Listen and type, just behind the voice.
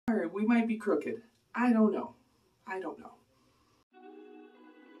We might be crooked. I don't know. I don't know.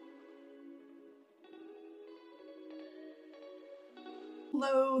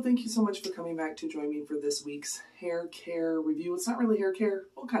 Hello, thank you so much for coming back to join me for this week's hair care review. It's not really hair care,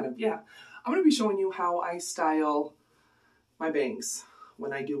 well kind of, yeah. I'm going to be showing you how I style my bangs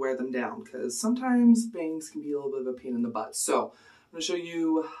when I do wear them down, because sometimes bangs can be a little bit of a pain in the butt. So I'm going to show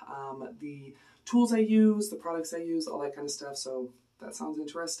you the tools I use, the products I use, all that kind of stuff. So if that sounds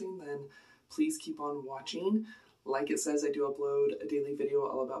interesting, then please keep on watching. Like it says, I do upload a daily video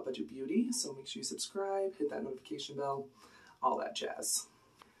all about budget beauty, so make sure you subscribe, hit that notification bell, all that jazz.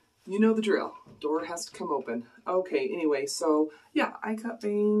 You know the drill. Door has to come open. Okay, anyway, so yeah, I cut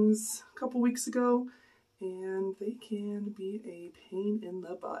bangs a couple weeks ago, and they can be a pain in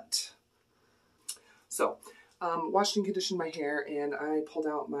the butt. So, washed and conditioned my hair, and I pulled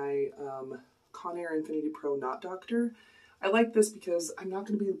out my Conair Infinity Pro Knot Doctor. I like this because I'm not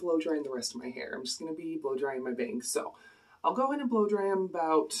going to be blow drying the rest of my hair. I'm just going to be blow drying my bangs. So, I'll go ahead and blow dry them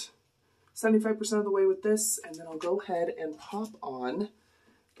about 75% of the way with this, and then I'll go ahead and pop on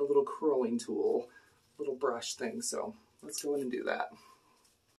the little curling tool, little brush thing. So let's go ahead and do that.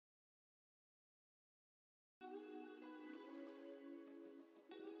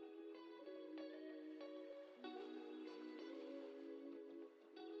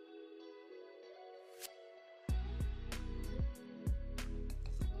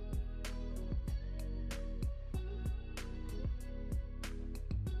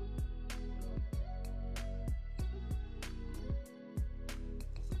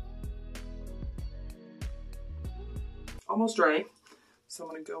 Almost dry, so I'm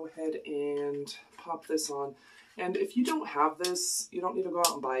going to go ahead and pop this on. And if you don't have this, you don't need to go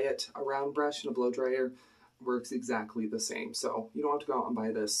out and buy it. A round brush and a blow dryer works exactly the same, so you don't have to go out and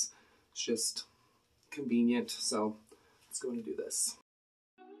buy this. It's just convenient, so let's go and do this.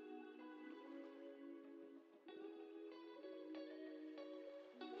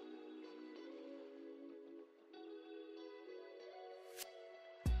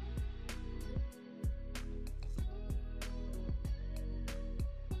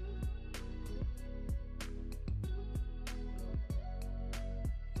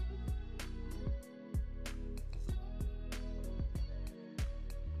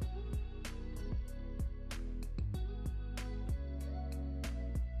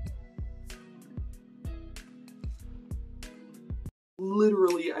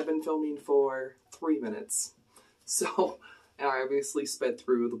 Literally, I've been filming for 3 minutes, so I obviously sped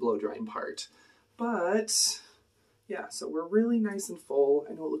through the blow drying part. But yeah, so we're really nice and full.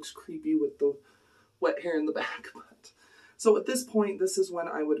 I know it looks creepy with the wet hair in the back, but so at this point, this is when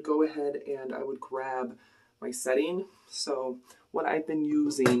I would go ahead and I would grab my setting. So what I've been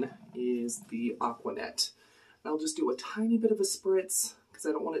using is the Aqua Net. I'll just do a tiny bit of a spritz because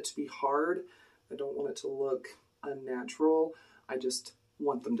I don't want it to be hard. I don't want it to look unnatural. I just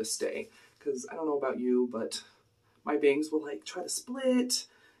want them to stay, because I don't know about you, but my bangs will like try to split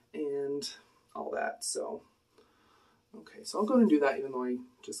and all that. So, okay, so I'll go ahead and do that even though I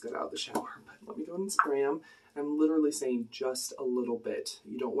just got out of the shower, but let me go ahead and spray them. I'm literally saying just a little bit.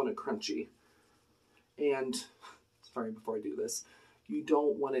 You don't want it crunchy. And, sorry, before I do this, you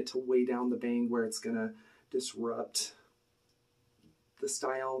don't want it to weigh down the bang where it's gonna disrupt the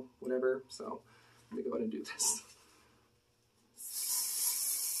style, whatever. So, let me go ahead and do this.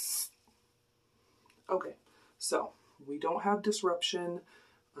 Okay, so we don't have disruption,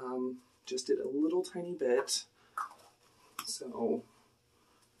 just did a little tiny bit. So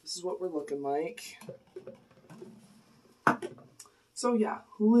this is what we're looking like. So yeah,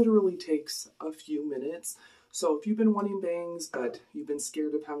 literally takes a few minutes. So if you've been wanting bangs, but you've been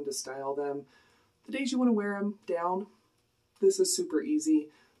scared of having to style them, the days you want to wear them down, this is super easy.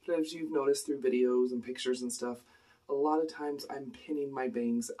 But as you've noticed through videos and pictures and stuff, a lot of times I'm pinning my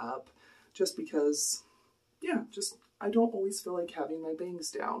bangs up just because, yeah, I don't always feel like having my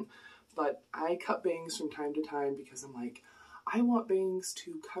bangs down. But I cut bangs from time to time because I'm like, I want bangs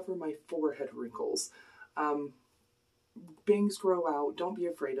to cover my forehead wrinkles. Bangs grow out, don't be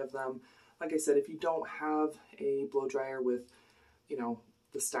afraid of them. Like I said, if you don't have a blow dryer with, you know,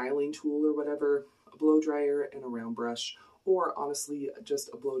 the styling tool or whatever, a blow dryer and a round brush, or honestly, just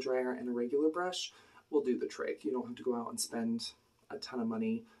a blow dryer and a regular brush will do the trick. You don't have to go out and spend a ton of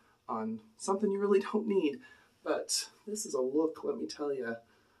money on something you really don't need. But this is a look, let me tell you.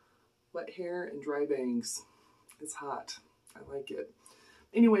 Wet hair and dry bangs. It's hot. I like it.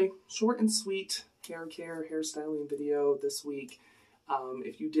 Anyway, short and sweet hair care, hairstyling video this week.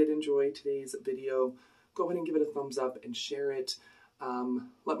 If you did enjoy today's video, go ahead and give it a thumbs up and share it.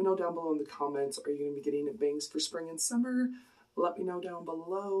 Let me know down below in the comments, are you going to be getting bangs for spring and summer? let me know down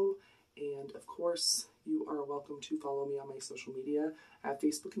below. And of course, you are welcome to follow me on my social media at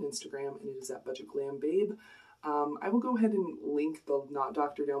Facebook and Instagram, and it is at Budget Glam Babe. I will go ahead and link the Knot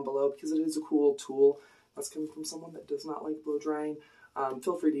Doctor down below because it is a cool tool that's coming from someone that does not like blow drying.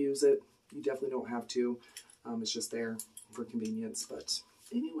 Feel free to use it. You definitely don't have to. It's just there for convenience. But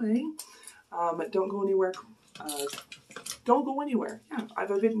anyway, don't go anywhere. Don't go anywhere. Yeah, I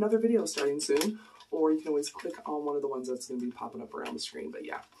have another video starting soon, or you can always click on one of the ones that's going to be popping up around the screen. But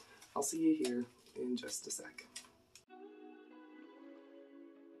yeah, I'll see you here in just a sec.